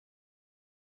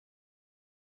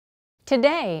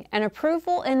Today, an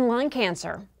approval in lung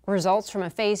cancer, results from a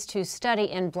phase 2 study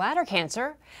in bladder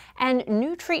cancer, and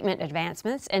new treatment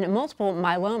advancements in multiple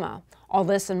myeloma. All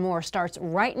this and more starts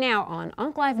right now on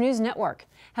UncLive News Network.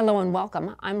 Hello and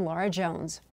welcome. I'm Laura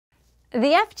Jones.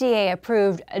 The FDA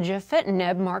approved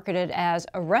Gefitinib, marketed as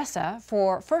Iressa,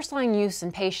 for first-line use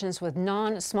in patients with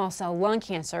non-small cell lung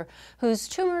cancer whose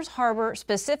tumors harbor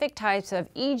specific types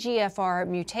of EGFR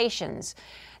mutations.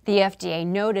 The FDA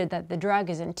noted that the drug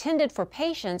is intended for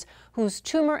patients whose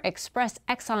tumor express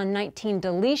exon 19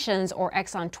 deletions or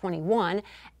exon 21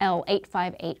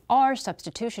 L858R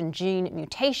substitution gene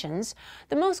mutations,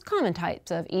 the most common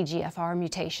types of EGFR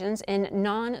mutations in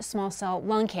non-small cell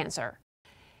lung cancer.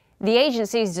 The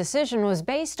agency's decision was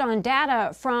based on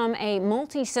data from a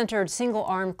multi-centered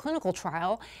single-arm clinical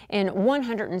trial in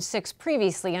 106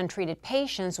 previously untreated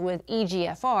patients with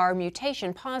EGFR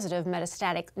mutation-positive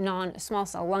metastatic non-small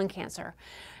cell lung cancer.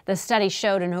 The study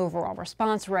showed an overall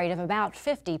response rate of about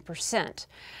 50%.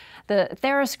 The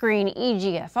TheraScreen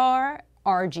EGFR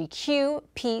RGQ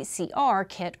PCR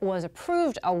kit was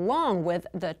approved along with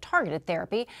the targeted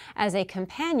therapy as a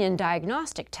companion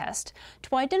diagnostic test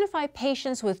to identify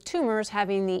patients with tumors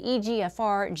having the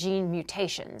EGFR gene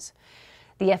mutations.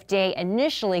 The FDA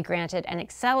initially granted an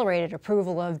accelerated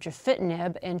approval of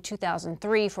Gefitinib in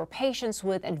 2003 for patients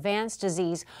with advanced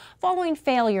disease following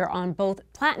failure on both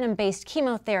platinum-based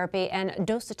chemotherapy and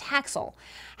docetaxel.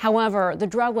 However, the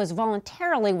drug was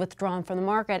voluntarily withdrawn from the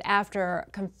market after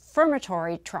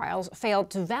confirmatory trials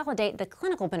failed to validate the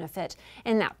clinical benefit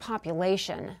in that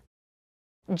population.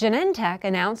 Genentech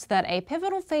announced that a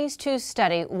pivotal phase 2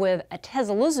 study with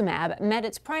Atezolizumab met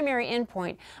its primary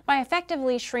endpoint by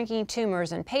effectively shrinking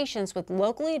tumors in patients with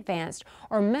locally advanced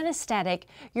or metastatic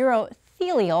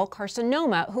urothelial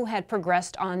carcinoma who had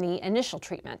progressed on the initial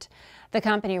treatment. The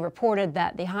company reported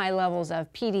that the high levels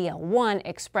of PD-L1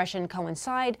 expression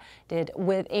coincided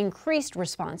with increased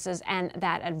responses and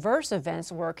that adverse events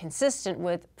were consistent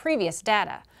with previous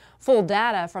data. Full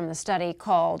data from the study,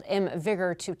 called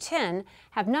IMvigor210,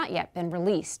 have not yet been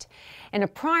released. In a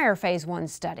prior phase 1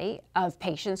 study of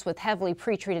patients with heavily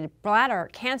pretreated bladder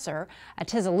cancer,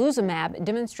 Atezolizumab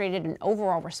demonstrated an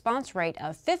overall response rate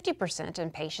of 50% in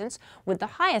patients with the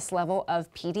highest level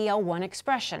of PD-L1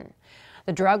 expression.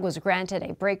 The drug was granted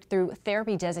a breakthrough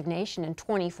therapy designation in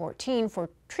 2014 for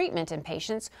treatment in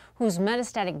patients whose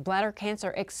metastatic bladder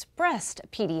cancer expressed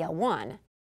PD-L1.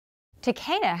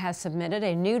 Takeda has submitted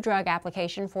a new drug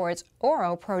application for its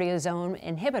oral proteasome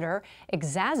inhibitor,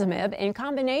 Gefitinib, in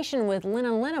combination with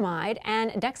lenalidomide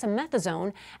and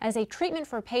dexamethasone as a treatment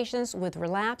for patients with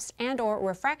relapsed and/or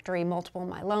refractory multiple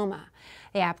myeloma.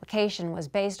 The application was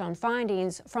based on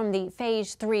findings from the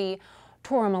phase 3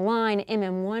 Tourmaline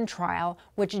MM1 trial,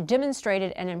 which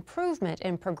demonstrated an improvement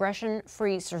in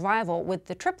progression-free survival with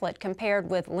the triplet compared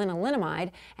with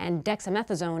lenalidomide and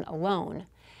dexamethasone alone.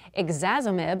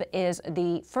 Gefitinib is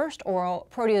the first oral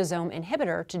proteasome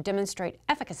inhibitor to demonstrate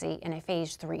efficacy in a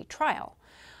phase 3 trial.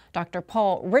 Dr.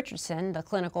 Paul Richardson, the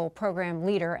clinical program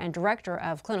leader and director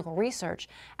of clinical research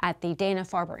at the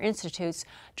Dana-Farber Institute's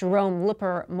Jerome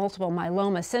Lipper Multiple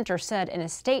Myeloma Center, said in a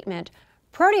statement,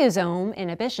 "Proteasome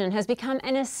inhibition has become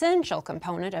an essential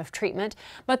component of treatment,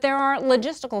 but there are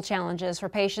logistical challenges for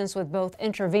patients with both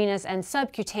intravenous and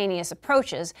subcutaneous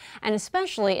approaches, and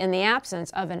especially in the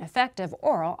absence of an effective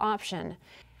oral option."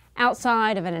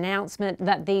 Outside of an announcement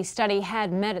that the study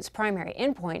had met its primary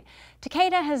endpoint,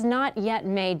 Takeda has not yet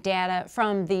made data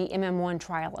from the MM1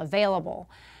 trial available.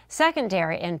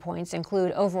 Secondary endpoints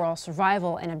include overall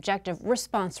survival and objective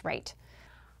response rate.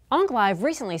 UncLive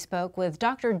recently spoke with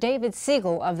Dr. David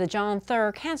Siegel of the John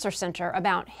Thur Cancer Center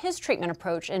about his treatment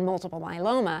approach in multiple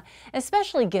myeloma,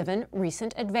 especially given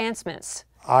recent advancements.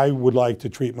 I would like to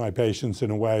treat my patients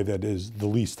in a way that is the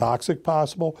least toxic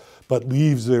possible, but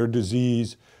leaves their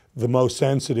disease the most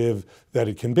sensitive that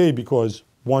it can be, because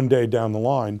one day down the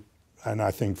line, and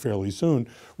I think fairly soon,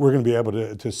 we're going to be able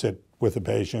to sit with a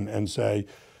patient and say,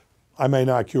 I may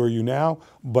not cure you now,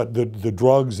 but the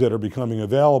drugs that are becoming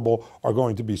available are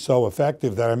going to be so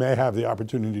effective that I may have the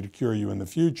opportunity to cure you in the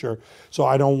future. So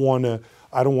I don't want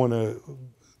to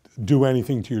do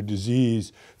anything to your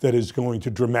disease that is going to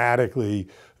dramatically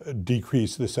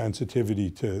decrease the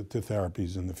sensitivity to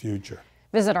therapies in the future.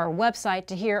 Visit our website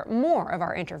to hear more of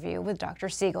our interview with Dr.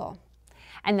 Siegel.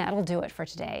 And that'll do it for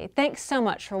today. Thanks so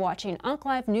much for watching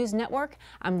UncLive News Network.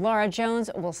 I'm Laura Jones.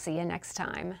 We'll see you next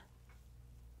time.